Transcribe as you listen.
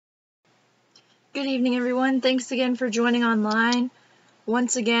Good evening, everyone. Thanks again for joining online.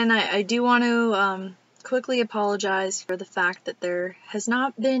 Once again, I do want to quickly apologize for the fact that there has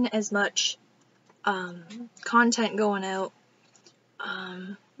not been as much content going out.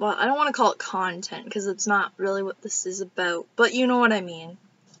 Well, I don't want to call it content because it's not really what this is about, but you know what I mean.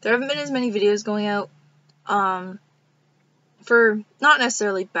 There haven't been as many videos going out for not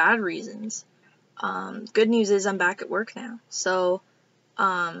necessarily bad reasons. Good news is I'm back at work now, so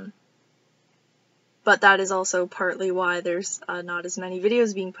but that is also partly why there's not as many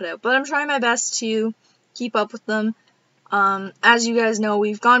videos being put out. But I'm trying my best to keep up with them. As you guys know,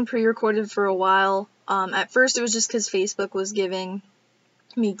 we've gone pre-recorded for a while. At first it was just because Facebook was giving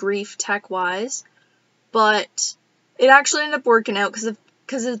me grief tech-wise, but it actually ended up working out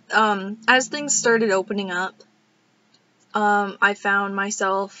because as things started opening up, I found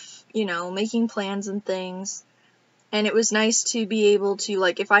myself, making plans and things. And it was nice to be able to,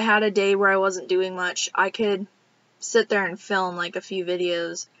 like, if I had a day where I wasn't doing much, I could sit there and film, like, a few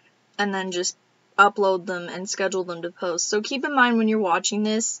videos and then just upload them and schedule them to post. So keep in mind when you're watching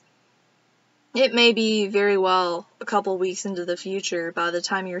this, it may be very well a couple weeks into the future by the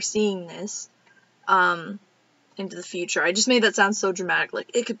time you're seeing this, into the future. I just made that sound so dramatic,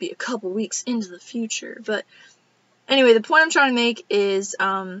 like, it could be a couple weeks into the future. But anyway, the point I'm trying to make is,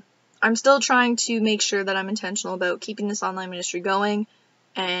 I'm still trying to make sure that I'm intentional about keeping this online ministry going,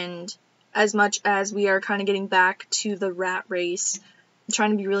 and as much as we are kind of getting back to the rat race, I'm trying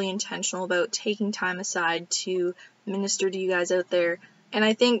to be really intentional about taking time aside to minister to you guys out there. And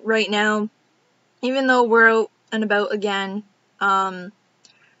I think right now, even though we're out and about again, I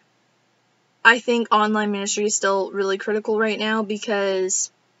think online ministry is still really critical right now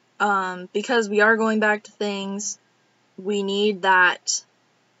because we are going back to things. We need that,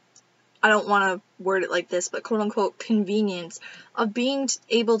 I don't want to word it like this, but quote-unquote convenience of being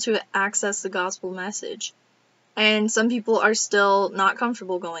able to access the gospel message. And some people are still not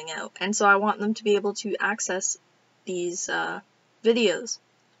comfortable going out, and so I want them to be able to access these videos.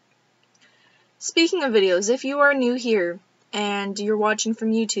 Speaking of videos, if you are new here and you're watching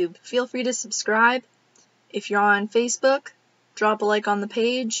from YouTube, feel free to subscribe. If you're on Facebook, drop a like on the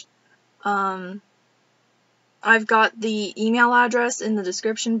page. I've got the email address in the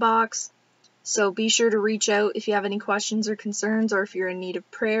description box, so be sure to reach out if you have any questions or concerns, or if you're in need of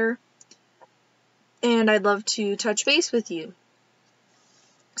prayer, and I'd love to touch base with you.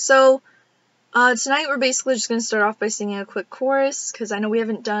 So, tonight we're basically just going to start off by singing a quick chorus, because I know we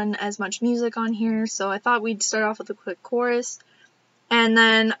haven't done as much music on here, so I thought we'd start off with a quick chorus, and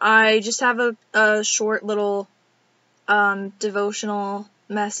then I just have a short little devotional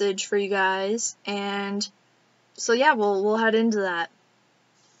message for you guys, and so yeah, we'll head into that.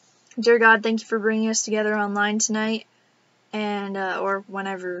 Dear God, thank you for bringing us together online tonight, and or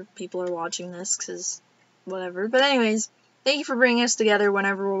whenever people are watching this, because whatever. But anyways, thank you for bringing us together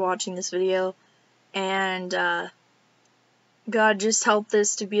whenever we're watching this video, and God, just help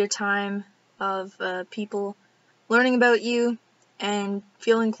this to be a time of people learning about you and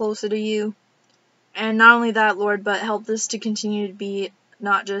feeling closer to you. And not only that, Lord, but help this to continue to be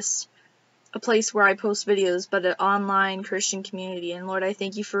not just a place where I post videos, but an online Christian community. And Lord, I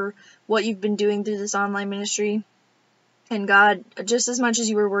thank you for what you've been doing through this online ministry. And God, just as much as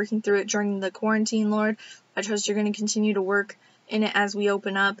you were working through it during the quarantine, Lord, I trust you're going to continue to work in it as we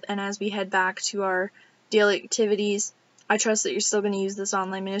open up and as we head back to our daily activities. I trust that you're still going to use this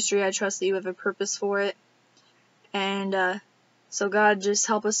online ministry. I trust that you have a purpose for it. And so God, just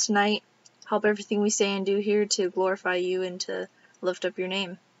help us tonight. Help everything we say and do here to glorify you and to lift up your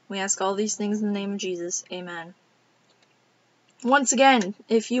name. We ask all these things in the name of Jesus. Amen. Once again,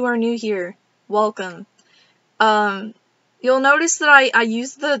 if you are new here, welcome. You'll notice that I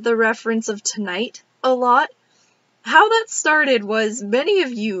use the reference of tonight a lot. How that started was many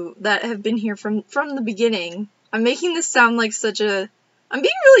of you that have been here from the beginning. I'm making this sound like I'm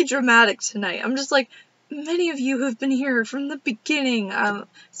being really dramatic tonight. I'm just like, many of you who have been here from the beginning.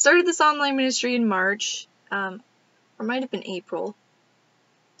 Started this online ministry in March, or it might have been April.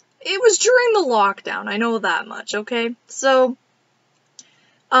 It was during the lockdown, I know that much, okay? So,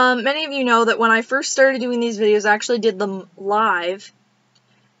 many of you know that when I first started doing these videos, I actually did them live,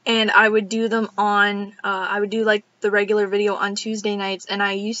 and I would do them on, I would do like the regular video on Tuesday nights, and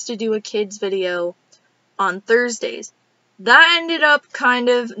I used to do a kids video on Thursdays. That ended up kind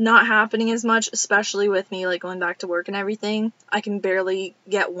of not happening as much, especially with me like going back to work and everything. I can barely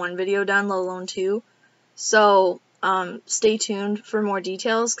get one video done, let alone two. So, stay tuned for more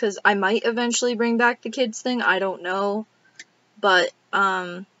details, because I might eventually bring back the kids thing, I don't know, but,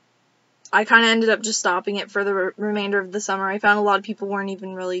 I kind of ended up just stopping it for the remainder of the summer. I found a lot of people weren't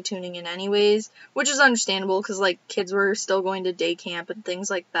even really tuning in anyways, which is understandable because, like, kids were still going to day camp and things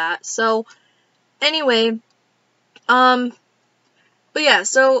like that. So, anyway, but yeah,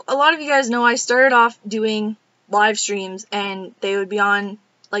 so a lot of you guys know I started off doing live streams, and they would be on,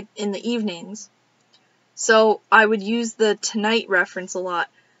 like, in the evenings. So I would use the tonight reference a lot.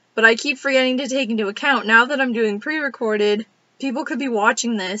 But I keep forgetting to take into account, now that I'm doing pre-recorded, people could be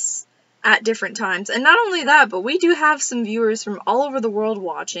watching this at different times. And not only that, but we do have some viewers from all over the world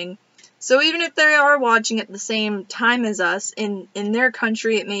watching. So even if they are watching at the same time as us, in their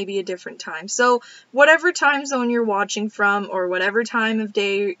country it may be a different time. So whatever time zone you're watching from, or whatever time of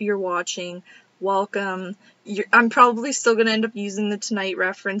day you're watching, welcome. I'm probably still going to end up using the tonight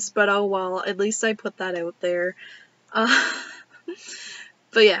reference, but oh well, at least I put that out there.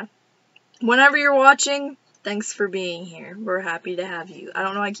 But yeah, whenever you're watching, thanks for being here. We're happy to have you. I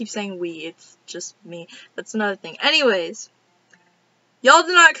don't know, I keep saying we, it's just me. That's another thing. Anyways, y'all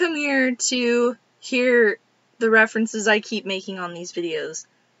did not come here to hear the references I keep making on these videos.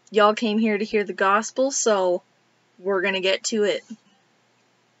 Y'all came here to hear the gospel, so we're gonna get to it.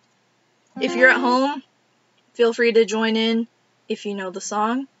 If you're at home, feel free to join in if you know the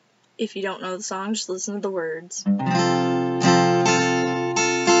song. If you don't know the song, just listen to the words.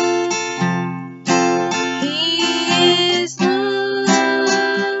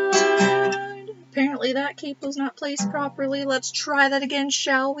 Apparently that capo's not placed properly. Let's try that again,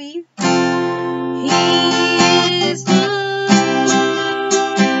 shall we? He is Lord.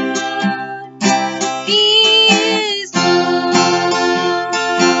 He is Lord.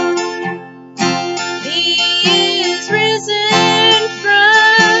 He is risen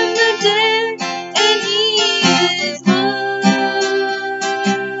from the dead, and He is Lord.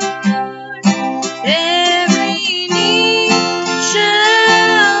 Every knee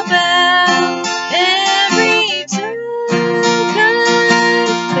shall bow, every tongue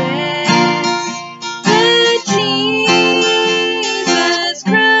confess that Jesus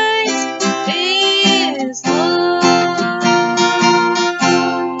Christ is Lord.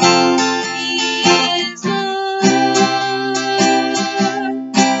 He is Lord.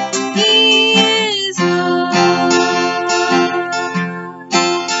 He is Lord.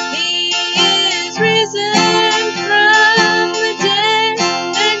 He is risen from the dead,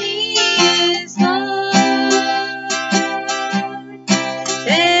 and He is Lord.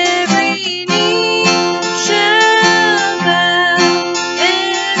 Every knee shall bow,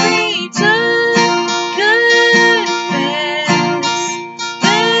 every tongue confess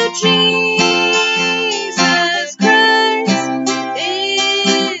that Jesus Christ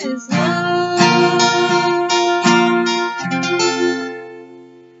is Lord.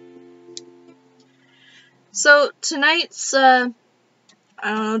 So tonight's, I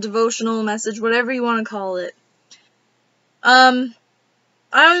don't know, devotional message, whatever you want to call it. I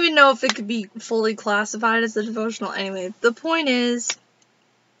don't even know if it could be fully classified as a devotional. Anyway, the point is,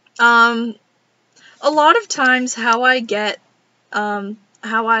 a lot of times how I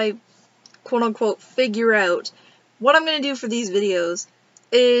quote-unquote figure out what I'm going to do for these videos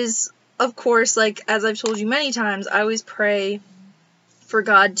is, of course, like, as I've told you many times, I always pray for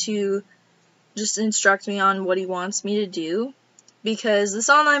God to just instruct me on what He wants me to do, because this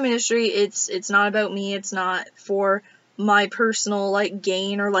online ministry, it's not about me, it's not for my personal, like,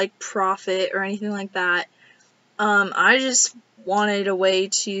 gain or, like, profit or anything like that. I just wanted a way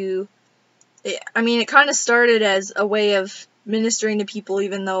to, I mean, it kind of started as a way of ministering to people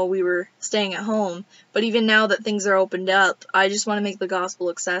even though we were staying at home, but even now that things are opened up, I just want to make the gospel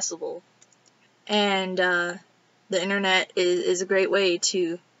accessible, and the internet is a great way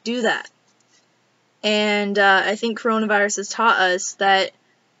to do that. And I think coronavirus has taught us that,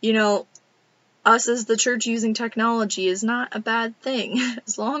 you know, us as the church using technology is not a bad thing,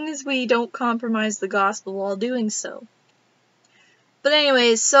 as long as we don't compromise the gospel while doing so. But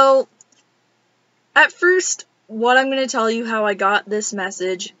anyways, so at first, what I'm going to tell you how I got this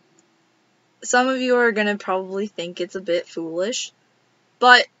message, some of you are going to probably think it's a bit foolish,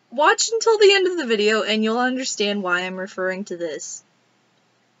 but watch until the end of the video and you'll understand why I'm referring to this.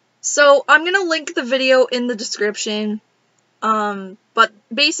 So I'm going to link the video in the description, but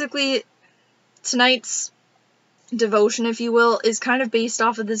basically tonight's devotion, if you will, is kind of based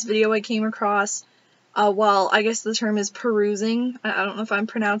off of this video I came across while, I guess the term is perusing, I don't know if I'm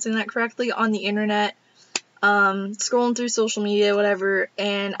pronouncing that correctly, on the internet, scrolling through social media, whatever,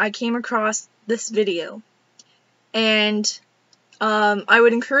 and I came across this video. And I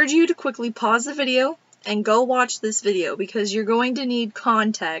would encourage you to quickly pause the video and go watch this video, because you're going to need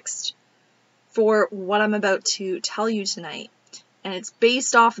context for what I'm about to tell you tonight. and it's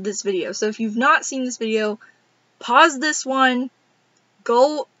based off of this video. So if you've not seen this video, pause this one,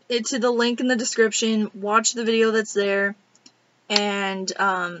 go to the link in the description, watch the video that's there, and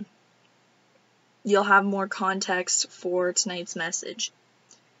you'll have more context for tonight's message.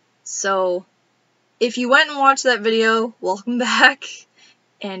 So if you went and watched that video, welcome back,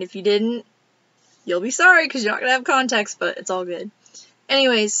 and if you didn't, you'll be sorry because you're not going to have context, but it's all good.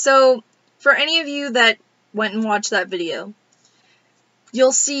 Anyways, so for any of you that went and watched that video,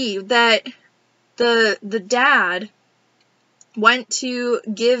 you'll see that the dad went to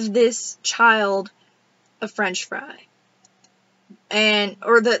give this child a French fry.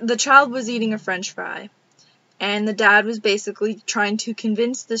 Or the child was eating a French fry. And the dad was basically trying to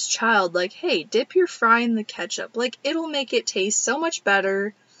convince this child, like, hey, dip your fry in the ketchup. Like, it'll make it taste so much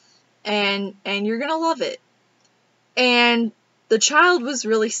better, and you're gonna love it. And the child was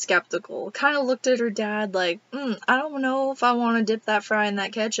really skeptical. Kind of looked at her dad like, I don't know if I want to dip that fry in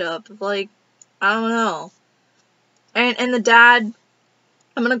that ketchup. Like, I don't know. And the dad,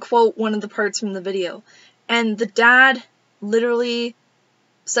 I'm gonna quote one of the parts from the video. And the dad literally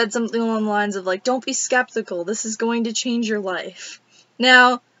said something along the lines of, like, don't be skeptical, this is going to change your life.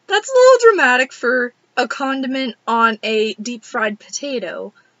 Now, that's a little dramatic for a condiment on a deep-fried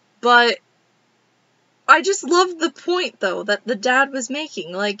potato, but I just love the point, though, that the dad was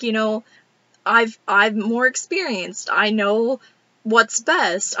making. Like, you know, I'm more experienced, I know what's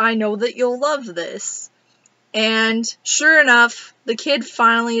best, I know that you'll love this. And sure enough, the kid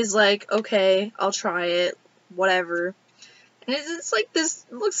finally is like, okay, I'll try it, whatever. And it's like this,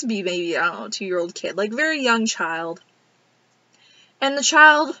 looks to be maybe, I don't know, 2-year-old kid, like very young child. And the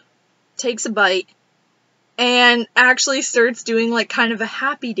child takes a bite and actually starts doing like kind of a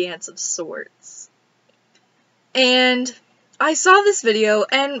happy dance of sorts. And I saw this video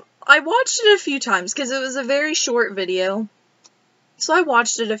and I watched it a few times because it was a very short video. So I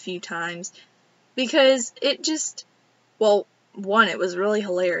watched it a few times because it just, well, one, it was really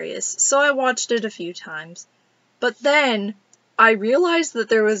hilarious. So I watched it a few times. But then I realized that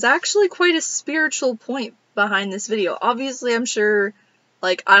there was actually quite a spiritual point behind this video. Obviously, I'm sure,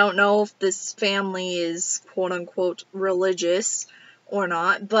 like, I don't know if this family is quote-unquote religious or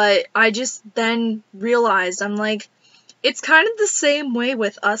not, but I just then realized, I'm like, it's kind of the same way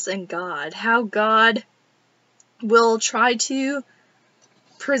with us and God. How God will try to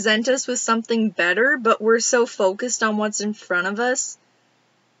present us with something better, but we're so focused on what's in front of us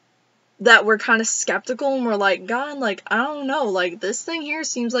that we're kind of skeptical, and we're like, God, like, I don't know, like, this thing here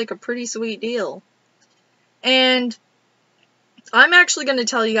seems like a pretty sweet deal. And I'm actually going to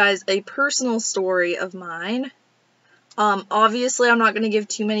tell you guys a personal story of mine. Obviously, I'm not going to give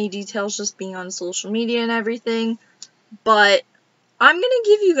too many details, just being on social media and everything, but I'm going to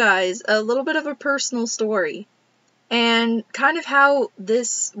give you guys a little bit of a personal story, and kind of how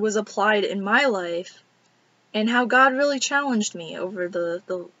this was applied in my life, and how God really challenged me over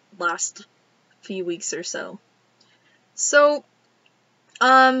the last few weeks or so. So,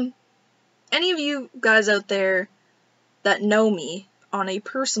 any of you guys out there that know me on a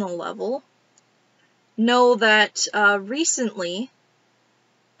personal level know that recently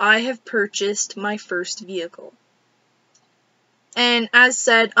I have purchased my first vehicle. And as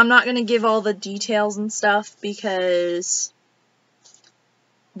said, I'm not going to give all the details and stuff because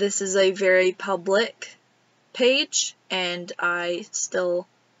this is a very public page and I still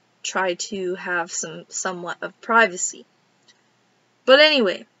try to have somewhat of privacy. But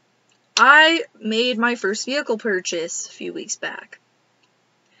anyway, I made my first vehicle purchase a few weeks back.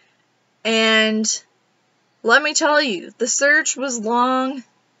 And let me tell you, the search was long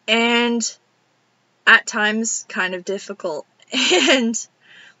and at times kind of difficult. And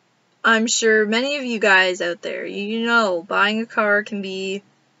I'm sure many of you guys out there, you know, buying a car can be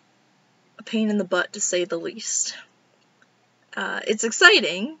a pain in the butt, to say the least. It's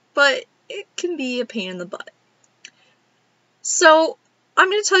exciting, but it can be a pain in the butt. So, I'm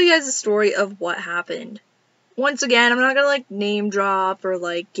going to tell you guys a story of what happened. Once again, I'm not going to, like, name drop or,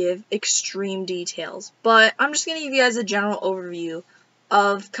 like, give extreme details, but I'm just going to give you guys a general overview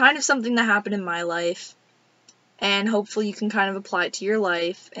of kind of something that happened in my life, and hopefully you can kind of apply it to your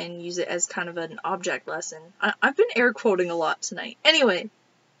life and use it as kind of an object lesson. I've been air quoting a lot tonight. Anyway,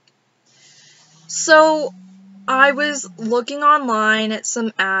 so I was looking online at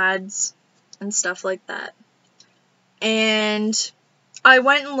some ads and stuff like that, and I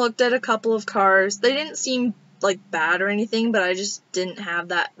went and looked at a couple of cars. They didn't seem like bad or anything, but I just didn't have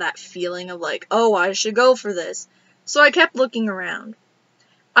that feeling of like, oh, I should go for this. So I kept looking around.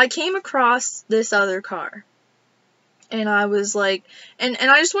 I came across this other car, And I was like, and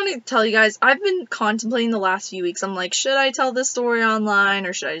I just want to tell you guys, I've been contemplating the last few weeks. I'm like, should I tell this story online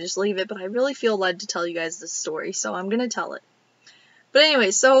or should I just leave it? But I really feel led to tell you guys this story, so I'm gonna tell it. But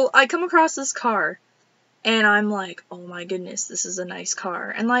anyway, so I come across this car, and I'm like, oh my goodness, this is a nice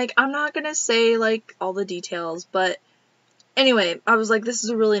car. And like, I'm not gonna say like all the details, but anyway, I was like, this is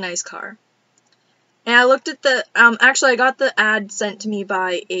a really nice car. And I looked at the, actually I got the ad sent to me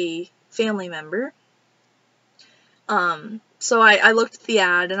by a family member. So I looked at the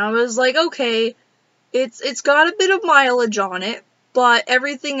ad and I was like, okay, it's got a bit of mileage on it, but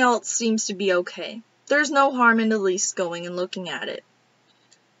everything else seems to be okay. There's no harm in at least going and looking at it.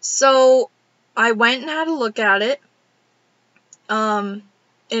 So I went and had a look at it, in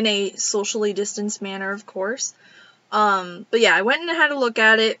a socially distanced manner, of course. But yeah, I went and had a look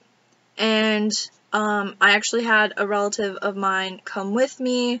at it, and I actually had a relative of mine come with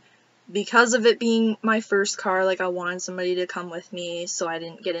me. Because of it being my first car, like I wanted somebody to come with me so I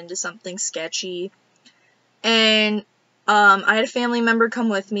didn't get into something sketchy. And I had a family member come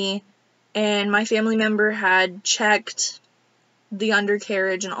with me, and my family member had checked the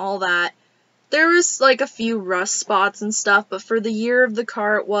undercarriage and all that. There was like a few rust spots and stuff, but for the year of the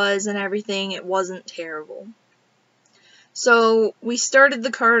car it was and everything, it wasn't terrible. So we started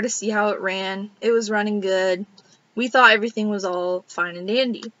the car to see how it ran. It was running good. We thought everything was all fine and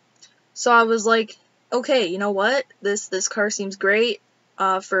dandy. So I was like, okay, you know what? This car seems great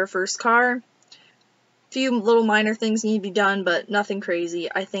for a first car. Few little minor things need to be done, but nothing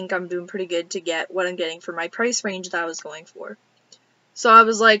crazy. I think I'm doing pretty good to get what I'm getting for my price range that I was going for. So I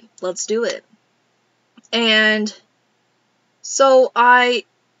was like, let's do it. And so I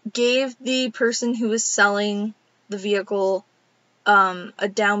gave the person who was selling the vehicle a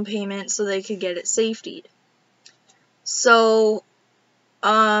down payment so they could get it safetied. So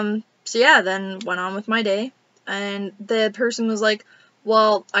yeah, then went on with my day, and the person was like,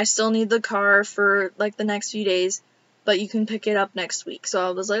 well, I still need the car for like the next few days, but you can pick it up next week. So I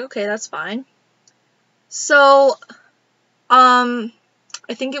was like, okay, that's fine. So, I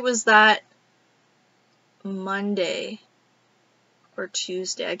think it was that Monday or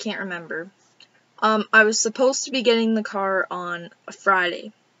Tuesday, I can't remember. I was supposed to be getting the car on a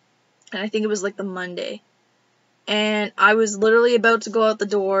Friday, and I think it was like the Monday. And I was literally about to go out the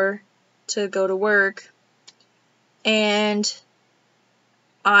door to go to work, and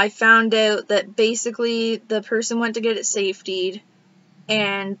I found out that basically the person went to get it safetied,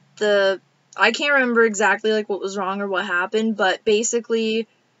 and I can't remember exactly like what was wrong or what happened, but basically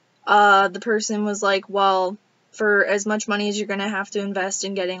the person was like, well, for as much money as you're gonna have to invest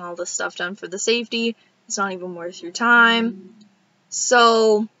in getting all this stuff done for the safety, it's not even worth your time.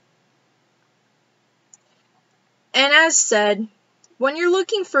 So, and as said, when you're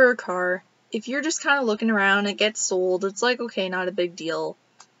looking for a car, if you're just kind of looking around, it gets sold, it's like, okay, not a big deal.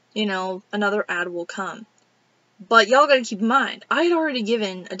 You know, another ad will come. But y'all gotta keep in mind, I had already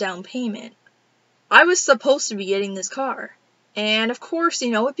given a down payment. I was supposed to be getting this car. And of course,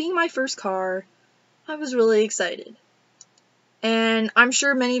 you know, it being my first car, I was really excited. And I'm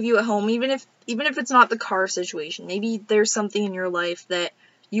sure many of you at home, even if it's not the car situation, maybe there's something in your life that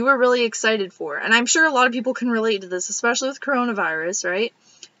you were really excited for. And I'm sure a lot of people can relate to this, especially with coronavirus, right?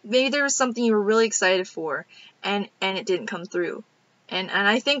 Maybe there was something you were really excited for, and it didn't come through. And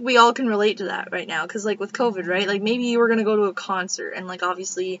I think we all can relate to that right now, because like with COVID, right? Like maybe you were going to go to a concert, and like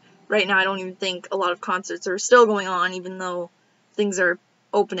obviously right now I don't even think a lot of concerts are still going on, even though things are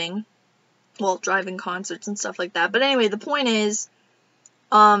opening. Well, drive-in concerts and stuff like that. But anyway, the point is,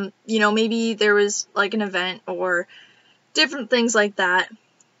 you know, maybe there was like an event or different things like that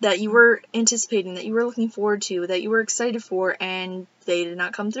that you were anticipating, that you were looking forward to, that you were excited for, and they did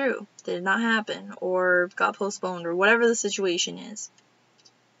not come through. They did not happen, or got postponed, or whatever the situation is.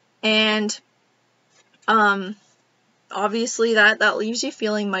 And, obviously that leaves you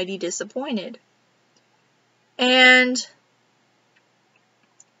feeling mighty disappointed. And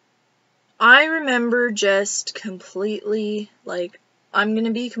I remember just completely, like, I'm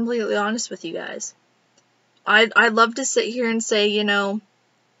gonna be completely honest with you guys. I'd love to sit here and say, you know,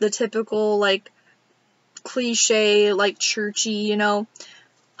 the typical, like, cliche, like, churchy, you know,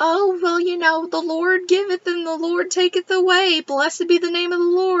 oh, well, you know, the Lord giveth and the Lord taketh away, blessed be the name of the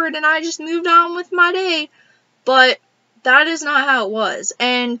Lord, and I just moved on with my day. But that is not how it was.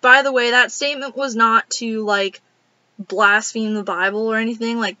 And by the way, that statement was not to, like, blaspheme the Bible or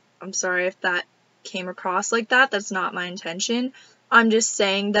anything. Like, I'm sorry if that came across like that. That's not my intention. I'm just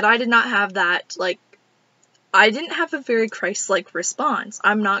saying that I did not have that, like, I didn't have a very Christ-like response.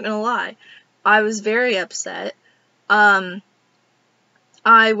 I'm not gonna lie. I was very upset. I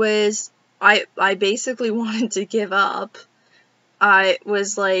was I basically wanted to give up. I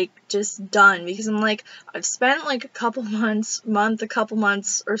was like just done because I'm like, I've spent like a couple months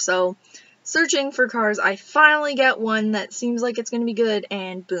or so searching for cars. I finally get one that seems like it's gonna be good,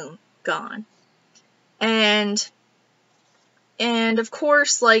 and boom, gone. And of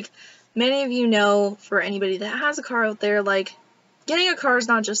course, like many of you know, for anybody that has a car out there, like getting a car is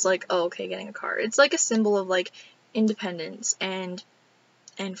not just like, oh, okay, getting a car. It's like a symbol of like independence and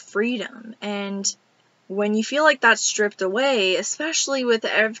freedom. And when you feel like that's stripped away, especially with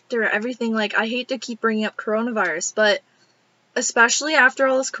after everything, like I hate to keep bringing up coronavirus, but especially after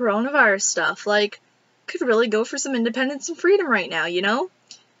all this coronavirus stuff, like could really go for some independence and freedom right now, you know?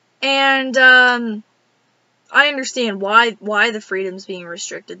 And I understand why the freedom's being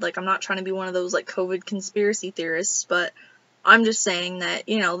restricted. Like I'm not trying to be one of those like COVID conspiracy theorists, but I'm just saying that,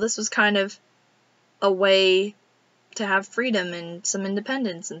 you know, this was kind of a way to have freedom and some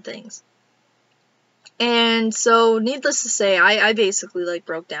independence and things. And so, needless to say, I basically, like,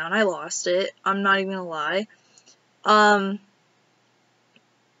 broke down. I lost it. I'm not even gonna lie.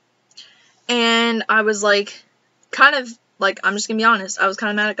 And I was, like, kind of, like, I'm just gonna be honest, I was kind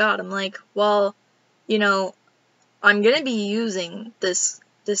of mad at God. I'm like, well, you know, I'm gonna be using this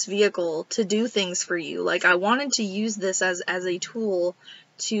vehicle to do things for you. Like, I wanted to use this as a tool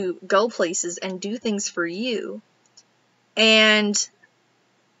to go places and do things for you. And,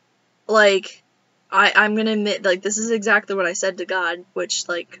 like, I'm gonna admit, like, this is exactly what I said to God, which,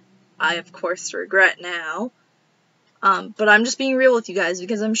 like, I, of course, regret now. But I'm just being real with you guys,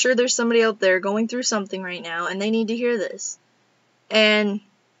 because I'm sure there's somebody out there going through something right now, and they need to hear this. And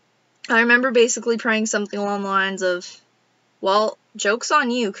I remember basically praying something along the lines of, well, joke's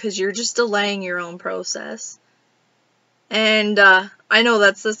on you, because you're just delaying your own process. And, I know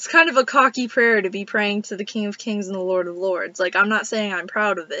that's kind of a cocky prayer to be praying to the King of Kings and the Lord of Lords. Like, I'm not saying I'm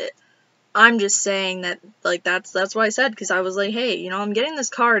proud of it. I'm just saying that, like, that's what I said, because I was like, hey, you know, I'm getting this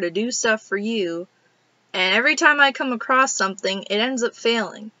car to do stuff for you, and every time I come across something, it ends up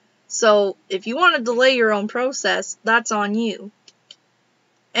failing. So, if you want to delay your own process, that's on you.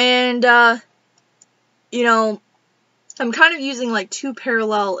 And, you know, I'm kind of using, like, two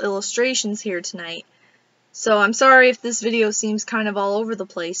parallel illustrations here tonight, so I'm sorry if this video seems kind of all over the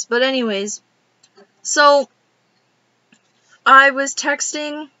place, but anyways, so, I was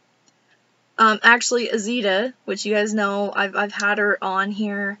texting actually Azita, which you guys know, I've had her on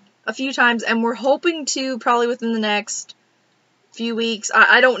here a few times, and we're hoping to probably within the next few weeks.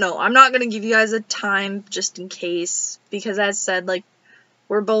 I don't know. I'm not going to give you guys a time just in case, because as said, like,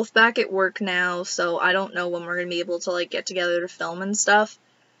 we're both back at work now, so I don't know when we're going to be able to, like, get together to film and stuff.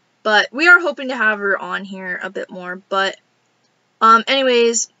 But we are hoping to have her on here a bit more. But,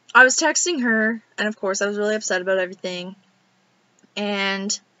 anyways, I was texting her, and of course I was really upset about everything.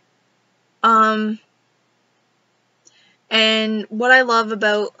 And what I love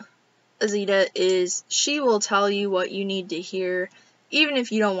about Azita is she will tell you what you need to hear, even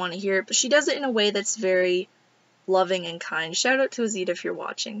if you don't want to hear it, but she does it in a way that's very loving and kind. Shout out to Azita if you're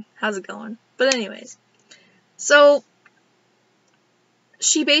watching. How's it going? But anyways, so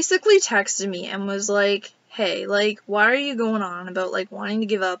she basically texted me and was like, hey, like, why are you going on about, like, wanting to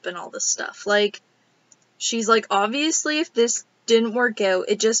give up and all this stuff? Like, she's like, obviously if this didn't work out,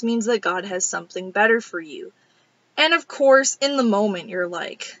 it just means that God has something better for you. And of course, in the moment, you're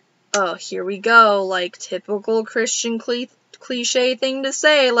like, oh, here we go, like, typical Christian cliche thing to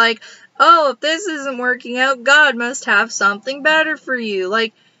say, like, oh, if this isn't working out, God must have something better for you,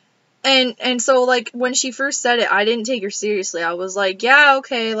 like, and so, like, when she first said it, I didn't take her seriously. I was like, yeah,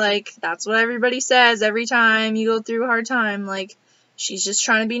 okay, like, that's what everybody says every time you go through a hard time, like, she's just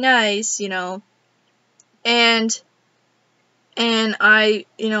trying to be nice, you know, and I,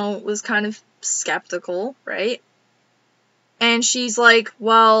 you know, was kind of skeptical, right? And she's like,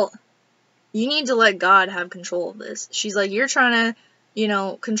 well, you need to let God have control of this. She's like, you're trying to, you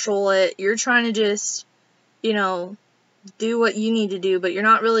know, control it. You're trying to just, you know, do what you need to do, but you're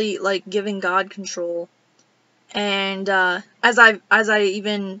not really, like, giving God control. And, as I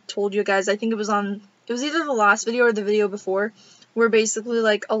even told you guys, I think it was either the last video or the video before, where basically,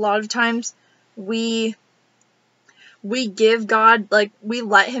 like, a lot of times we give God, like, we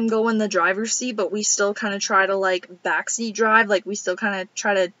let him go in the driver's seat, but we still kind of try to, like, backseat drive, like, we still kind of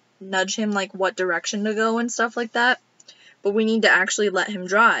try to nudge him, like, what direction to go and stuff like that, but we need to actually let him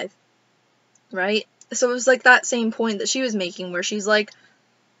drive, right? So it was, like, that same point that she was making, where she's like,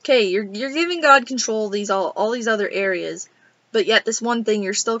 okay, you're giving God control of all these other areas, but yet this one thing,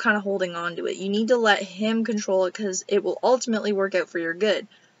 you're still kind of holding on to it. You need to let him control it, because it will ultimately work out for your good.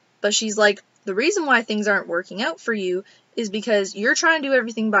 But she's like, the reason why things aren't working out for you is because you're trying to do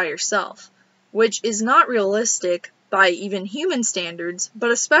everything by yourself, which is not realistic by even human standards,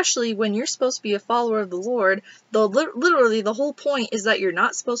 but especially when you're supposed to be a follower of the Lord, literally the whole point is that you're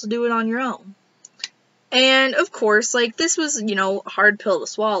not supposed to do it on your own. And of course, like, this was, you know, a hard pill to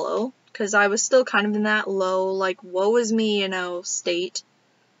swallow, because I was still kind of in that low, like, woe is me, you know, state.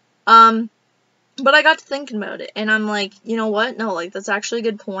 But I got to thinking about it, and I'm like, you know what, no, like, that's actually a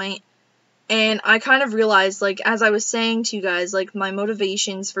good point. And I kind of realized, like, as I was saying to you guys, like, my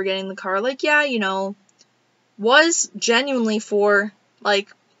motivations for getting the car, like, yeah, you know, was genuinely for,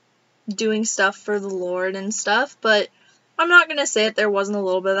 like, doing stuff for the Lord and stuff, but I'm not gonna say it, there wasn't a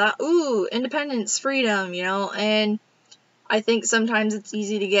little bit of that, ooh, independence, freedom, you know, and I think sometimes it's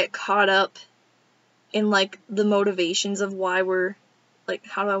easy to get caught up in, like, the motivations of why we're, like,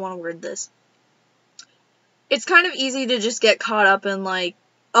 how do I want to word this? It's kind of easy to just get caught up in, like,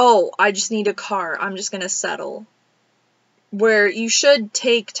 oh, I just need a car, I'm just gonna settle. Where you should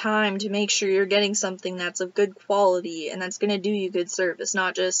take time to make sure you're getting something that's of good quality and that's gonna do you good service,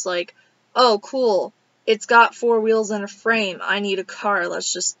 not just like, oh, cool, it's got 4 wheels and a frame, I need a car,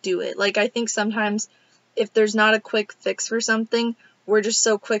 let's just do it. Like, I think sometimes if there's not a quick fix for something, we're just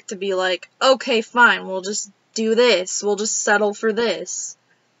so quick to be like, okay, fine, we'll just do this, we'll just settle for this.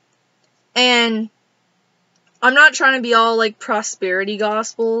 And I'm not trying to be all, like, prosperity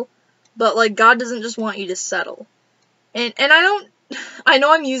gospel, but, like, God doesn't just want you to settle. And I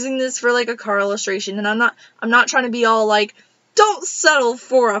know I'm using this for, like, a car illustration, and I'm not trying to be all, like, don't settle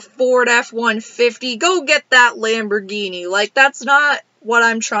for a Ford F-150, go get that Lamborghini. Like, that's not what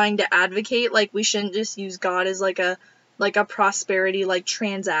I'm trying to advocate. Like, we shouldn't just use God as, like a prosperity, like,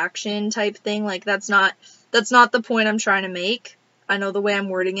 transaction type thing. Like, that's not the point I'm trying to make. I know the way I'm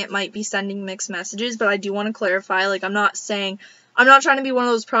wording it might be sending mixed messages, but I do want to clarify, like, I'm not trying to be one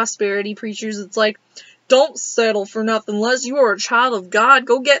of those prosperity preachers that's like, don't settle for nothing unless you are a child of God,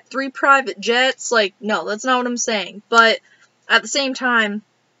 go get 3 private jets. Like, no, that's not what I'm saying. But at the same time,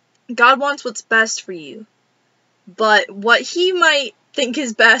 God wants what's best for you. But what he might think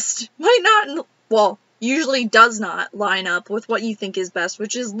is best might not, well, usually does not line up with what you think is best,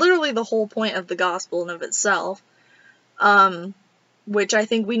 which is literally the whole point of the gospel in of itself. Which I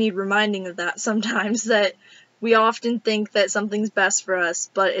think we need reminding of that sometimes, that we often think that something's best for us,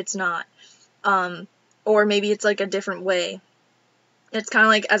 but it's not. Or maybe it's like a different way. It's kind of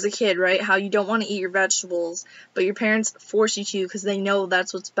like as a kid, right? How you don't want to eat your vegetables, but your parents force you to because they know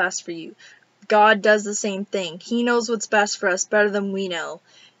that's what's best for you. God does the same thing. He knows what's best for us better than we know.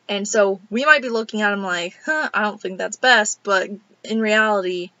 And so we might be looking at him like, I don't think that's best, but in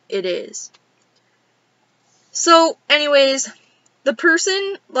reality, it is. So, anyways, the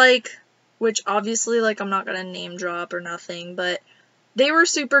person, like, which obviously, like, I'm not gonna name drop or nothing, but they were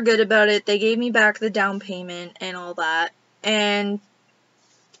super good about it. They gave me back the down payment and all that, and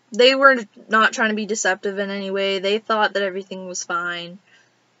they were not trying to be deceptive in any way. They thought that everything was fine,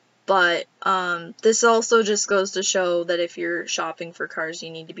 but this also just goes to show that if you're shopping for cars, you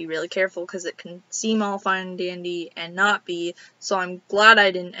need to be really careful, because it can seem all fine and dandy and not be, so I'm glad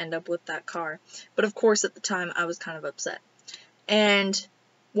I didn't end up with that car. But of course, at the time, I was kind of upset. And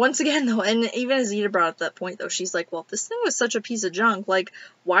once again, though, and even Azita brought up that point, though, she's like, well, if this thing was such a piece of junk, like,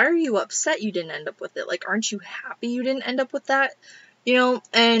 why are you upset you didn't end up with it? Like, aren't you happy you didn't end up with that? You know,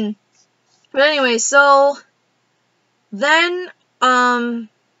 and, but anyway, so, then,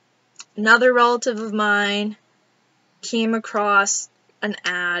 another relative of mine came across an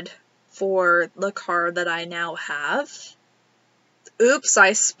ad for the car that I now have. Oops,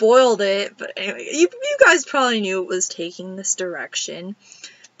 I spoiled it, but anyway, you guys probably knew it was taking this direction.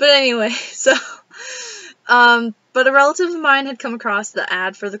 But anyway, so, but a relative of mine had come across the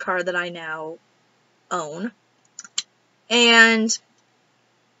ad for the car that I now own, and,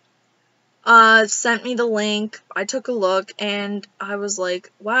 sent me the link. I took a look, and I was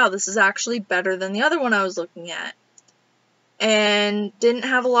like, wow, this is actually better than the other one I was looking at. And didn't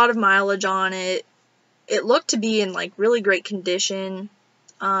have a lot of mileage on it. It looked to be in, like, really great condition.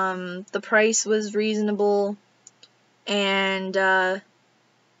 The price was reasonable. And,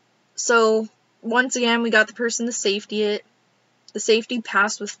 so, once again, we got the person to safety it. The safety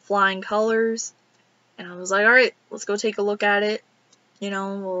passed with flying colors. And I was like, alright, let's go take a look at it. You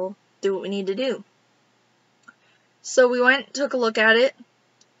know, we'll do what we need to do. So we went, took a look at it.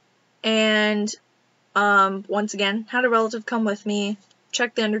 And, once again, had a relative come with me,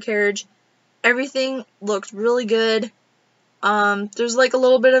 check the undercarriage. Everything looked really good. There's like a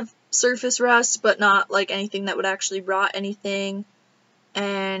little bit of surface rust, but not like anything that would actually rot anything.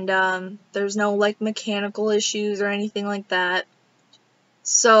 And there's no like mechanical issues or anything like that.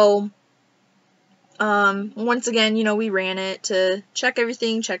 So Once again, you know, we ran it to check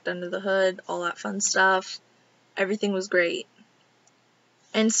everything, checked under the hood, all that fun stuff. Everything was great.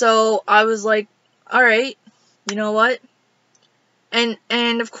 And so I was like, alright, you know what?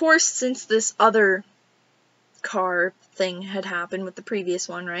 And of course, since this other car thing had happened with the previous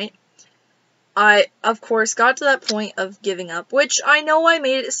one, right? I, of course, got to that point of giving up, which I know I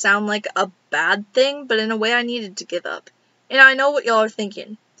made it sound like a bad thing, but in a way I needed to give up. And I know what y'all are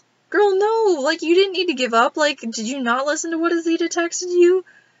thinking. Girl, no, like, you didn't need to give up. Like, did you not listen to what Azita texted you?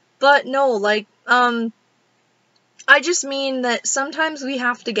 But no, like, I just mean that sometimes we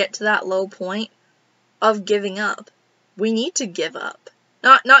have to get to that low point of giving up. We need to give up.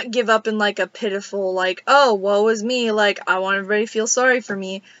 Not give up in like a pitiful, like, oh, woe is me, like, I want everybody to feel sorry for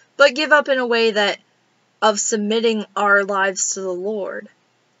me, but give up in a way that of submitting our lives to the Lord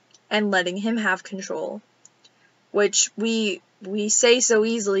and letting Him have control, which we say so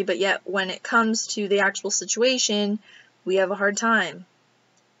easily, but yet when it comes to the actual situation, we have a hard time.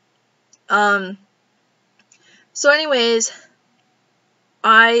 So anyways,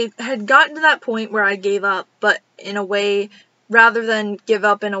 I had gotten to that point where I gave up, but in a way, rather than give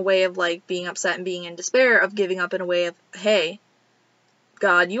up in a way of like being upset and being in despair, of giving up in a way of, hey,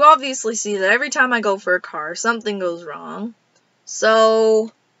 God, you obviously see that every time I go for a car, something goes wrong,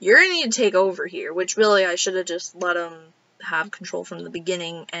 so you're gonna need to take over here, which really I should have just let him have control from the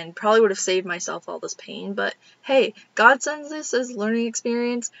beginning and probably would have saved myself all this pain, but hey, God sends this as a learning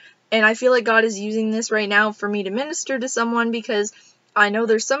experience, and I feel like God is using this right now for me to minister to someone, because I know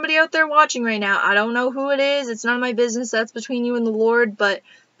there's somebody out there watching right now. I don't know who it is, it's none of my business, that's between you and the Lord, but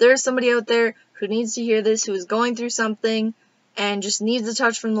there's somebody out there who needs to hear this, who is going through something, and just needs a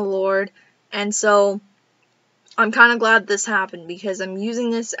touch from the Lord, and so I'm kind of glad this happened, because I'm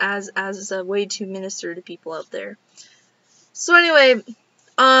using this as a way to minister to people out there. So anyway,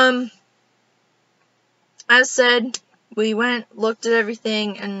 as said, we went, looked at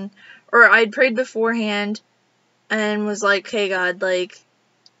everything, or I'd prayed beforehand, and was like, hey God, like,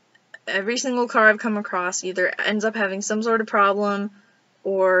 every single car I've come across either ends up having some sort of problem,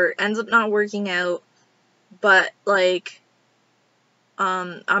 or ends up not working out, but, like,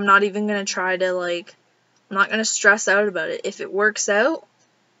 I'm not even gonna try to, like, I'm not gonna stress out about it. If it works out,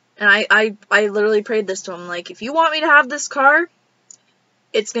 and I literally prayed this to him, like, if you want me to have this car,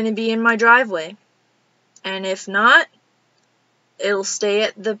 it's gonna be in my driveway. And if not, it'll stay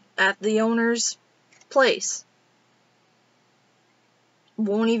at the owner's place.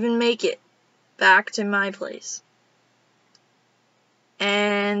 Won't even make it back to my place.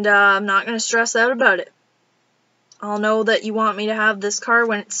 And I'm not gonna stress out about it. I'll know that you want me to have this car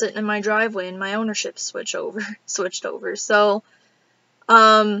when it's sitting in my driveway and my ownership switched over. So,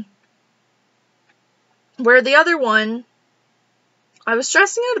 where the other one, I was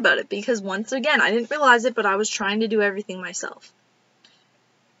stressing out about it because, once again, I didn't realize it, but I was trying to do everything myself,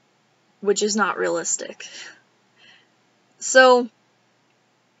 which is not realistic. So,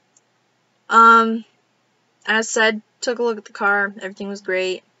 as said, took a look at the car, everything was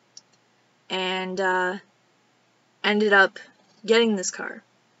great, and ended up getting this car.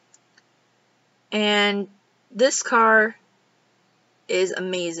 And this car is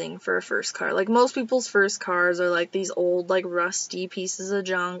amazing for a first car. Like, most people's first cars are like these old, like, rusty pieces of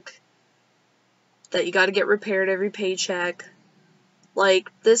junk that you gotta get repaired every paycheck. Like,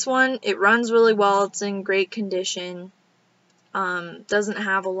 this one, it runs really well, it's in great condition, doesn't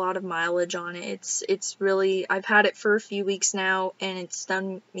have a lot of mileage on it. It's really, I've had it for a few weeks now, and it's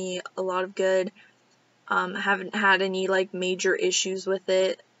done me a lot of good. I haven't had any, like, major issues with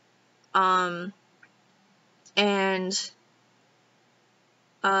it, and,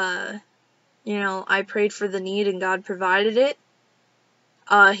 you know, I prayed for the need and God provided it.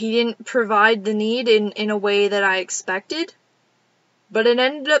 He didn't provide the need in a way that I expected, but it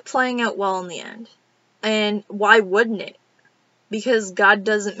ended up playing out well in the end. And why wouldn't it? Because God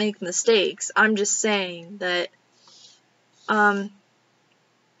doesn't make mistakes. I'm just saying that,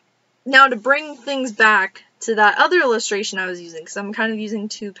 now to bring things back to that other illustration I was using, because I'm kind of using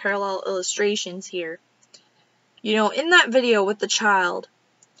two parallel illustrations here. You know, in that video with the child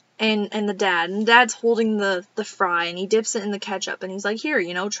and the dad's holding the fry, and he dips it in the ketchup, and he's like, here,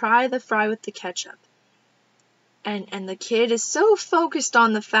 you know, try the fry with the ketchup. And the kid is so focused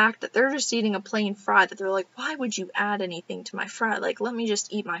on the fact that they're just eating a plain fry that they're like, why would you add anything to my fry? Like, let me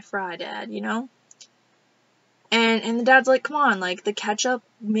just eat my fry, Dad, you know? And the dad's like, come on, like, the ketchup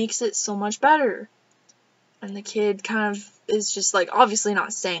makes it so much better. And the kid kind of is just, like, obviously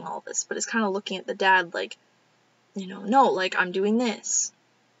not saying all this, but is kind of looking at the dad like, you know, no, like, I'm doing this.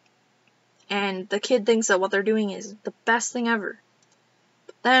 And the kid thinks that what they're doing is the best thing ever.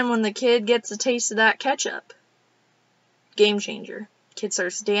 Then when the kid gets a taste of that ketchup, game changer. Kid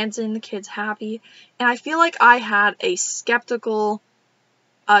starts dancing, the kid's happy. And I feel like I had a skeptical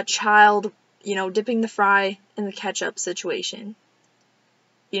child, dipping the fry in the ketchup situation.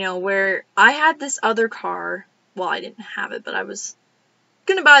 Where I had this other car. Well, I didn't have it, but I was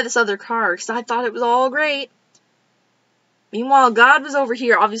gonna buy this other car because I thought it was all great. Meanwhile, God was over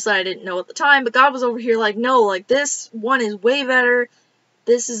here. Obviously, I didn't know at the time, but God was over here like, no, like, this one is way better.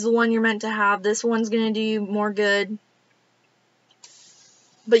 This is the one you're meant to have. This one's gonna do you more good.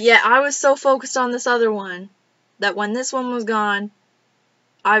 But yet, I was so focused on this other one that when this one was gone,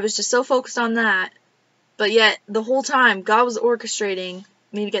 I was just so focused on that. But yet, the whole time, God was orchestrating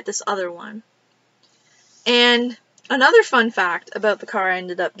me to get this other one. And another fun fact about the car I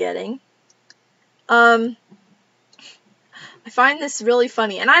ended up getting, I find this really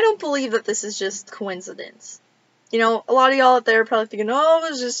funny, and I don't believe that this is just coincidence. A lot of y'all out there are probably thinking, oh, it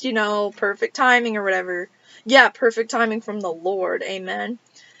was just, perfect timing or whatever. Yeah, perfect timing from the Lord, amen.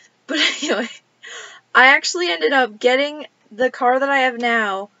 But anyway, I actually ended up getting the car that I have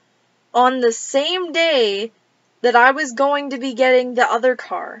now on the same day that I was going to be getting the other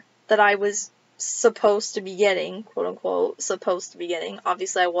car that I was supposed to be getting, quote unquote, supposed to be getting.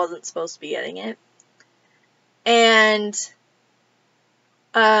 Obviously, I wasn't supposed to be getting it. And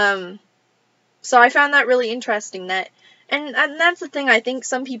so I found that really interesting, and that's the thing. I think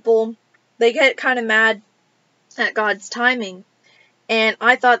some people, they get kind of mad at God's timing, and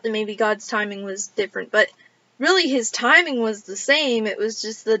I thought that maybe God's timing was different, but really his timing was the same. It was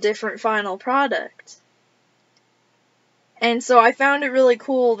just the different final product. And so I found it really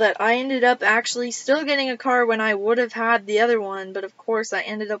cool that I ended up actually still getting a car when I would have had the other one, but of course I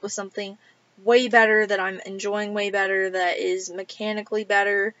ended up with something way better, that I'm enjoying way better, that is mechanically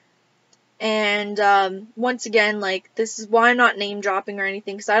better. And once again, like, this is why I'm not name dropping or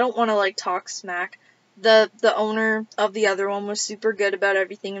anything, because I don't want to like talk smack. The owner of the other one was super good about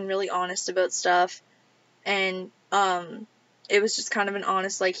everything and really honest about stuff, and it was just kind of an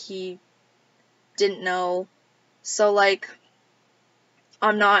honest, like, he didn't know. So like,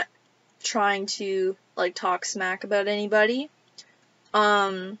 I'm not trying to like talk smack about anybody.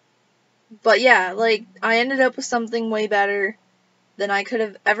 But yeah, like, I ended up with something way better than I could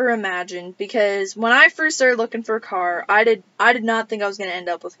have ever imagined, because when I first started looking for a car, I did not think I was going to end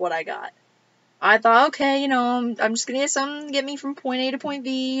up with what I got. I thought, okay, I'm just going to get something to get me from point A to point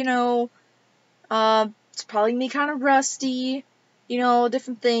B, it's probably going to be kind of rusty,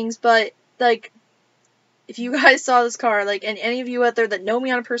 different things, but, like, if you guys saw this car, like, and any of you out there that know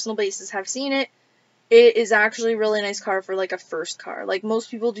me on a personal basis have seen it, it is actually a really nice car for, like, a first car. Like,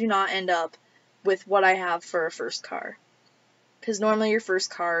 most people do not end up with what I have for a first car. Because normally your first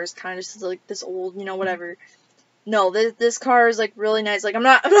car is kind of just, like, this old, whatever. No, this car is, like, really nice. Like, I'm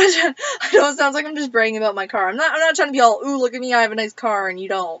not trying, I know it sounds like I'm just bragging about my car. I'm not trying to be all, ooh, look at me, I have a nice car, and you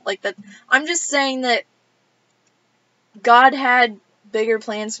don't. Like, that, I'm just saying that God had bigger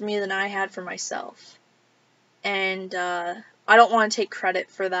plans for me than I had for myself. And, I don't want to take credit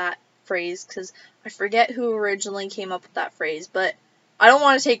for that phrase, because I forget who originally came up with that phrase, but I don't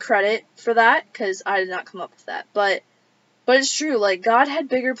want to take credit for that, because I did not come up with that, but it's true, like, God had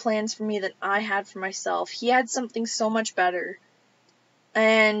bigger plans for me than I had for myself. He had something so much better,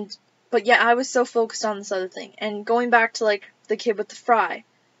 but yeah, I was so focused on this other thing, and going back to, like, the kid with the fry,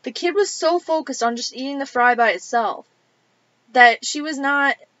 the kid was so focused on just eating the fry by itself, that she was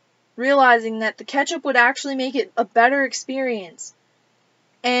not realizing that the ketchup would actually make it a better experience.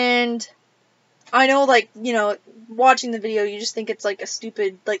 And I know, like, watching the video, you just think it's, like, a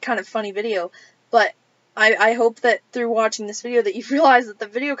stupid, like, kind of funny video, but I hope that through watching this video that you realize that the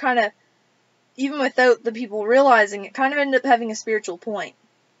video kind of, even without the people realizing it, kind of ended up having a spiritual point.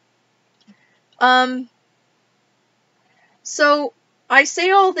 So, I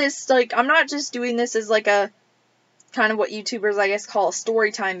say all this, like, I'm not just doing this as, like, a kind of what YouTubers, I guess, call a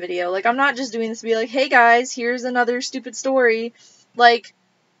story time video. Like, I'm not just doing this to be like, hey guys, here's another stupid story. Like,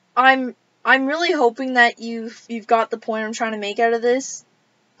 I'm really hoping that you've got the point I'm trying to make out of this.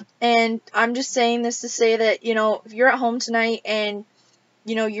 And I'm just saying this to say that, if you're at home tonight and,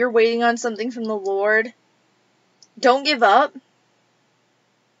 you're waiting on something from the Lord, don't give up.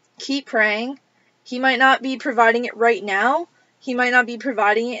 Keep praying. He might not be providing it right now. He might not be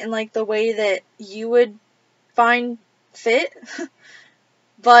providing it in, like, the way that you would find fit.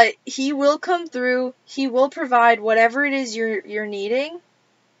 But he will come through. He will provide whatever it is you're needing.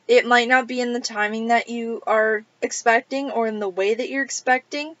 It might not be in the timing that you are expecting or in the way that you're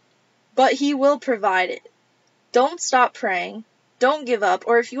expecting, but he will provide it. Don't stop praying. Don't give up.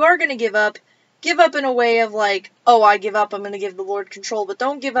 Or if you are going to give up, give up in a way of like, oh, I give up, I'm going to give the Lord control, but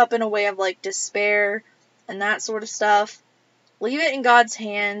don't give up in a way of like despair and that sort of stuff. Leave it in God's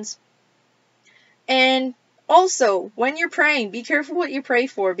hands. And also, when you're praying, be careful what you pray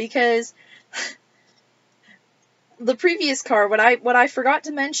for, because the previous car, what I forgot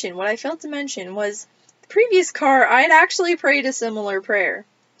to mention, what I failed to mention was the previous car, I had actually prayed a similar prayer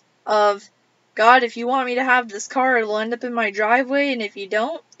of, God, if you want me to have this car, it'll end up in my driveway, and if you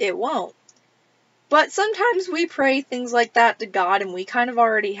don't, it won't. But sometimes we pray things like that to God, and we kind of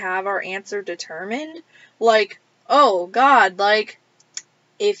already have our answer determined. Like, oh, God, like,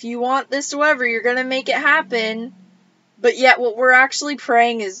 if you want this whatever, you're gonna make it happen. But yet what we're actually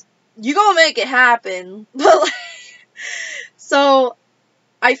praying is, you gonna make it happen. But like, so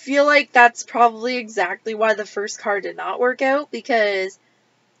I feel like that's probably exactly why the first car did not work out, because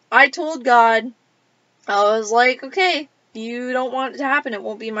I told God, I was like, okay, you don't want it to happen, it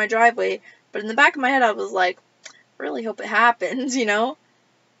won't be in my driveway. But in the back of my head, I was like, I really hope it happens, you know?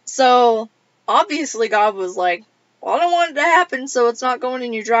 So, obviously God was like, well, I don't want it to happen, so it's not going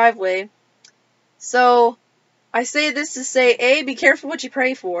in your driveway. So, I say this to say, A, be careful what you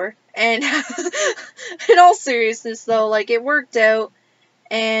pray for. And, in all seriousness, though, like, it worked out.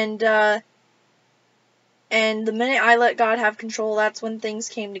 And the minute I let God have control, that's when things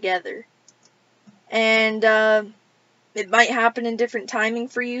came together. And, it might happen in different timing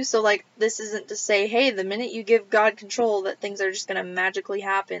for you, so, like, this isn't to say, hey, the minute you give God control, that things are just gonna magically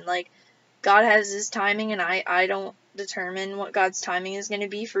happen. Like, God has His timing, and I don't determine what God's timing is gonna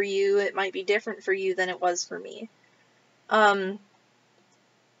be for you. It might be different for you than it was for me.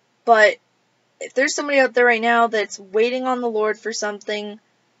 But if there's somebody out there right now that's waiting on the Lord for something,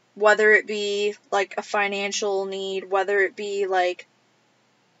 whether it be, like, a financial need, whether it be, like,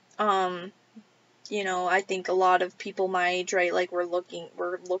 you know, I think a lot of people my age, right, like, we're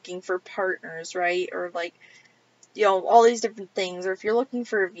looking for partners, right, or, like, you know, all these different things, or if you're looking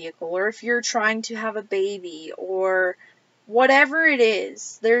for a vehicle, or if you're trying to have a baby, or whatever it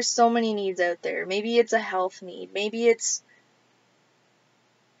is, there's so many needs out there. Maybe it's a health need, maybe it's,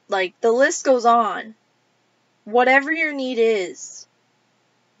 like, the list goes on. Whatever your need is,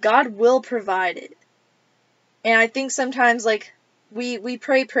 God will provide it. And I think sometimes, like, we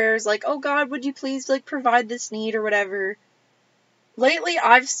pray prayers like, oh God, would you please, like, provide this need or whatever. Lately,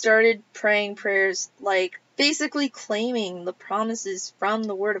 I've started praying prayers, like, basically claiming the promises from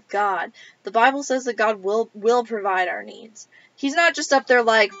the Word of God. The Bible says that God will provide our needs. He's not just up there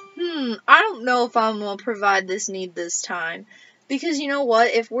like, I don't know if I'm going to provide this need this time. Because you know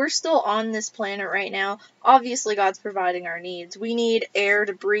what? If we're still on this planet right now, obviously God's providing our needs. We need air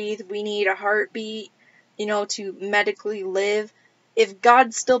to breathe. We need a heartbeat, you know, to medically live. If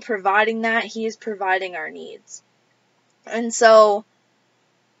God's still providing that, He is providing our needs. And so,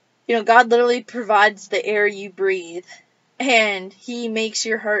 you know, God literally provides the air you breathe. And He makes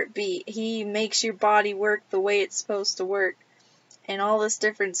your heart beat. He makes your body work the way it's supposed to work. And all this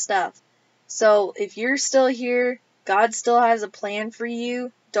different stuff. So, if you're still here, God still has a plan for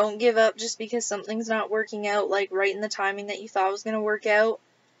you. Don't give up just because something's not working out, like, right in the timing that you thought was going to work out.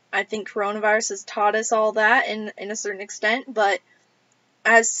 I think coronavirus has taught us all that in a certain extent, but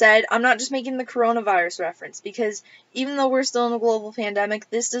as said, I'm not just making the coronavirus reference, because even though we're still in a global pandemic,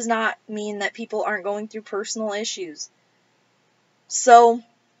 this does not mean that people aren't going through personal issues. So,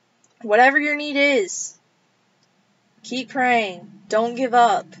 whatever your need is, keep praying. Don't give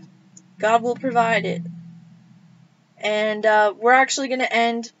up. God will provide it. And we're actually going to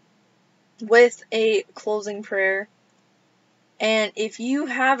end with a closing prayer. And if you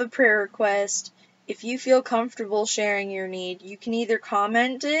have a prayer request, if you feel comfortable sharing your need, you can either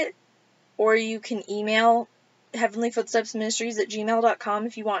comment it, or you can email heavenlyfootstepsministries@gmail.com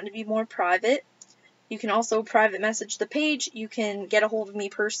if you want to be more private. You can also private message the page. You can get a hold of me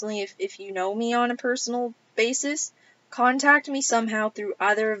personally if you know me on a personal basis. Contact me somehow through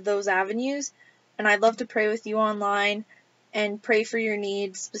either of those avenues, and I'd love to pray with you online and pray for your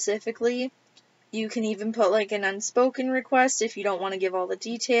needs specifically. You can even put, like, an unspoken request if you don't want to give all the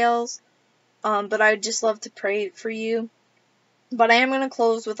details. But I'd just love to pray for you. But I am going to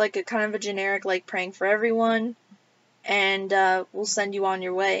close with, like, a kind of a generic, like, praying for everyone, and we'll send you on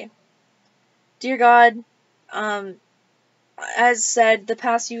your way. Dear God, as said, the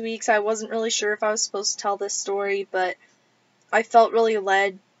past few weeks I wasn't really sure if I was supposed to tell this story, but I felt really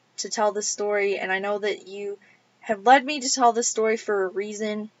led to tell this story, and I know that you have led me to tell this story for a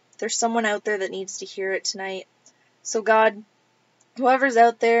reason. There's someone out there that needs to hear it tonight. So God, whoever's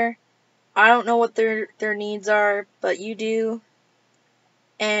out there, I don't know what their needs are, but you do.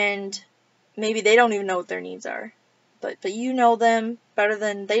 And maybe they don't even know what their needs are. But you know them better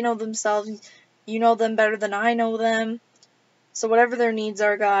than they know themselves. You know them better than I know them. So whatever their needs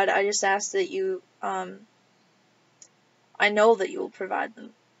are, God, I just ask that you, I know that you will provide them.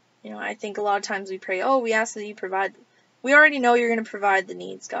 You know, I think a lot of times we pray, oh, we ask that you provide them. We already know you're going to provide the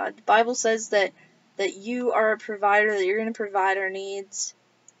needs, God. The Bible says that you are a provider, that you're going to provide our needs.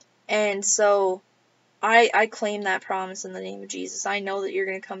 And so I claim that promise in the name of Jesus. I know that you're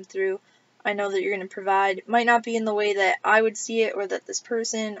going to come through. I know that you're going to provide. It might not be in the way that I would see it or that this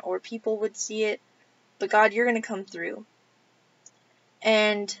person or people would see it, but God, you're going to come through.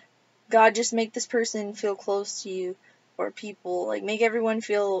 And God, just make this person feel close to you, or people, like make everyone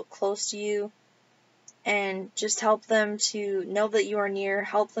feel close to you, and just help them to know that you are near,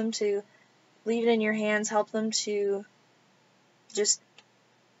 help them to leave it in your hands, help them to just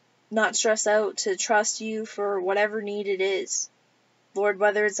not stress out, to trust you for whatever need it is. Lord,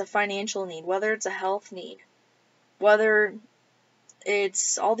 whether it's a financial need, whether it's a health need, whether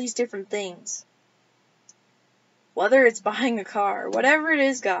it's all these different things, whether it's buying a car, whatever it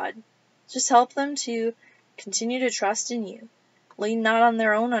is, God, just help them to continue to trust in you, lean not on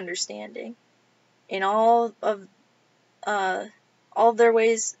their own understanding, in all of their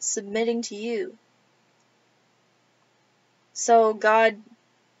ways submitting to you. So God,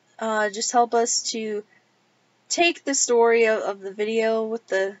 just help us to take the story of the video with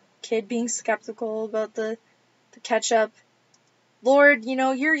the kid being skeptical about the ketchup. Lord, you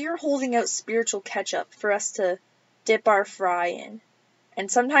know, you're holding out spiritual ketchup for us to dip our fry in. And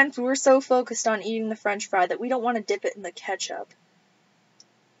sometimes we're so focused on eating the French fry that we don't want to dip it in the ketchup.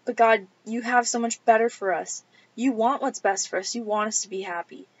 But God, you have so much better for us. You want what's best for us. You want us to be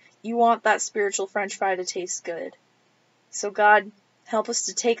happy. You want that spiritual French fry to taste good. So God, help us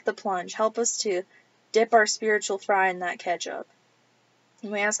to take the plunge. Help us to dip our spiritual fry in that ketchup.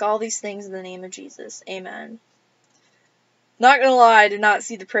 And we ask all these things in the name of Jesus. Amen. Not gonna lie, I did not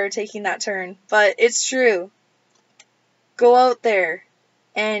see the prayer taking that turn, but it's true. Go out there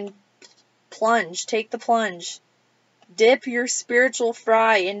and plunge. Take the plunge. Dip your spiritual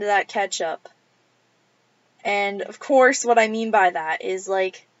fry into that ketchup. And of course, what I mean by that is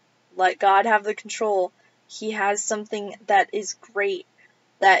like, let God have the control. He has something that is great,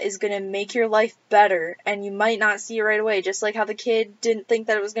 that is going to make your life better, and you might not see it right away, just like how the kid didn't think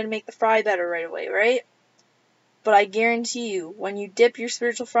that it was going to make the fry better right away, right? But I guarantee you, when you dip your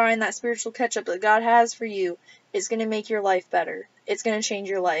spiritual fry in that spiritual ketchup that God has for you, it's going to make your life better. It's going to change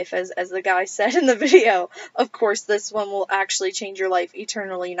your life, as the guy said in the video. Of course, this one will actually change your life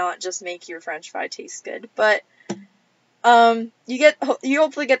eternally, not just make your French fry taste good. But you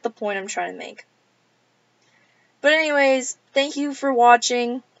hopefully get the point I'm trying to make. But anyways, thank you for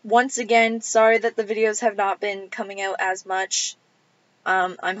watching. Once again, sorry that the videos have not been coming out as much.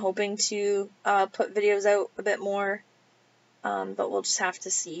 I'm hoping to put videos out a bit more, but we'll just have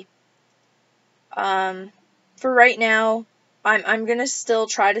to see. For right now, I'm gonna still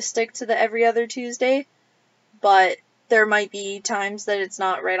try to stick to the every other Tuesday, but there might be times that it's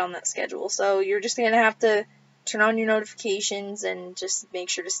not right on that schedule. So you're just gonna have to turn on your notifications and just make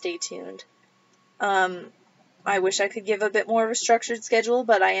sure to stay tuned. I wish I could give a bit more of a structured schedule,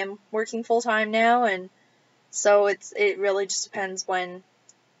 but I am working full time now, and so it really just depends when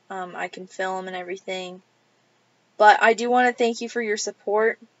I can film and everything. But I do want to thank you for your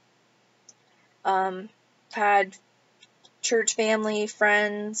support. Had church family,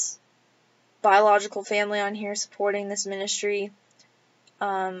 friends, biological family on here supporting this ministry.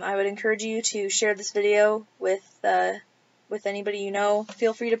 I would encourage you to share this video with anybody you know.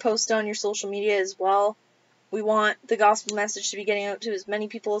 Feel free to post on your social media as well. We want the gospel message to be getting out to as many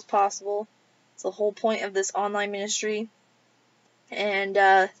people as possible. It's the whole point of this online ministry. And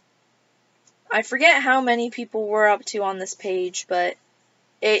I forget how many people we're up to on this page, but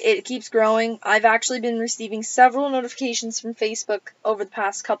it keeps growing. I've actually been receiving several notifications from Facebook over the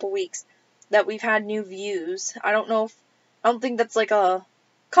past couple weeks that we've had new views. I don't think that's like a...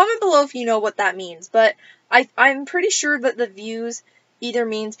 Comment below if you know what that means, but I'm pretty sure that the views either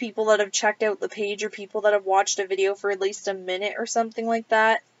means people that have checked out the page or people that have watched a video for at least a minute or something like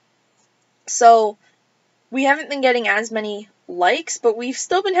that. So we haven't been getting as many likes, but we've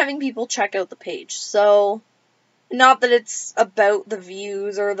still been having people check out the page. So not that it's about the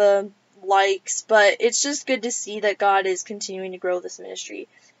views or the likes, but it's just good to see that God is continuing to grow this ministry.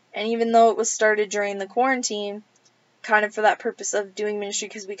 And even though it was started during the quarantine, kind of for that purpose of doing ministry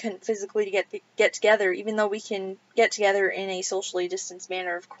because we couldn't physically get together, even though we can get together in a socially distanced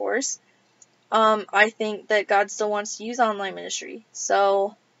manner, of course, I think that God still wants to use online ministry.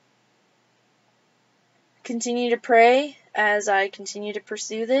 So continue to pray as I continue to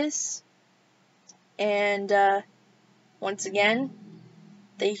pursue this. And once again,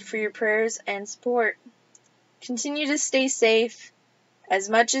 Thank you for your prayers and support. Continue to stay safe. As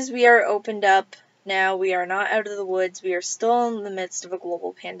much as we are opened up now, we are not out of the woods. We are still in the midst of a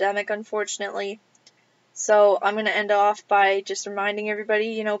global pandemic, unfortunately. So I'm going to end off by just reminding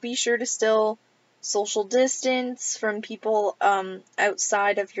everybody, be sure to still social distance from people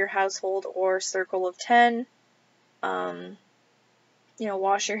outside of your household or circle of 10.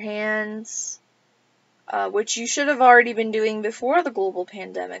 Wash your hands, which you should have already been doing before the global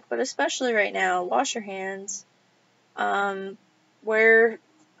pandemic, but especially right now, wash your hands. Wear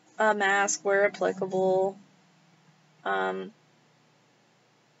a mask where applicable.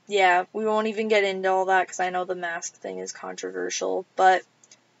 Yeah, we won't even get into all that because I know the mask thing is controversial, but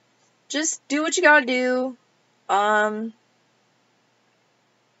just do what you gotta do.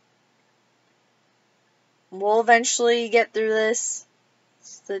 We'll eventually get through this.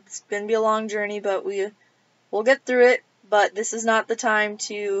 It's gonna be a long journey, but we'll get through it. But this is not the time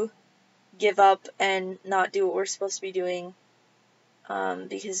to give up and not do what we're supposed to be doing,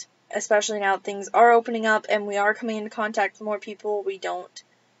 because especially now things are opening up and we are coming into contact with more people, we don't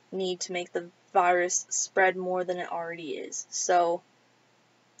need to make the virus spread more than it already is. So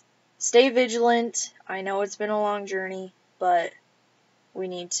stay vigilant. I know it's been a long journey, but we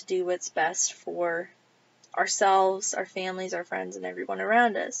need to do what's best for ourselves, our families, our friends, and everyone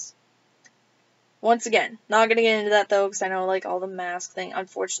around us. Once again, not going to get into that though, because I know all the mask thing,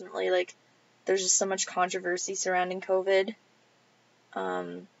 unfortunately, there's just so much controversy surrounding COVID.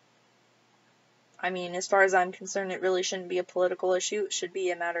 As far as I'm concerned, it really shouldn't be a political issue. It should be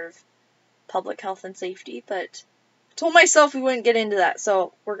a matter of public health and safety, but I told myself we wouldn't get into that,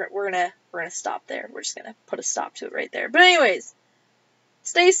 so we're gonna stop there. We're just gonna put a stop to it right there. But anyways,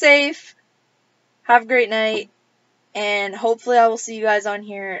 stay safe, have a great night, and hopefully I will see you guys on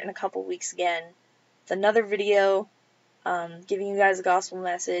here in a couple weeks again with another video, giving you guys a gospel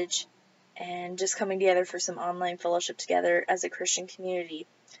message, and just coming together for some online fellowship together as a Christian community.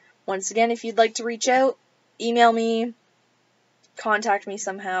 Once again, if you'd like to reach out, email me, contact me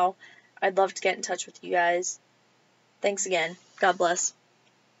somehow. I'd love to get in touch with you guys. Thanks again. God bless.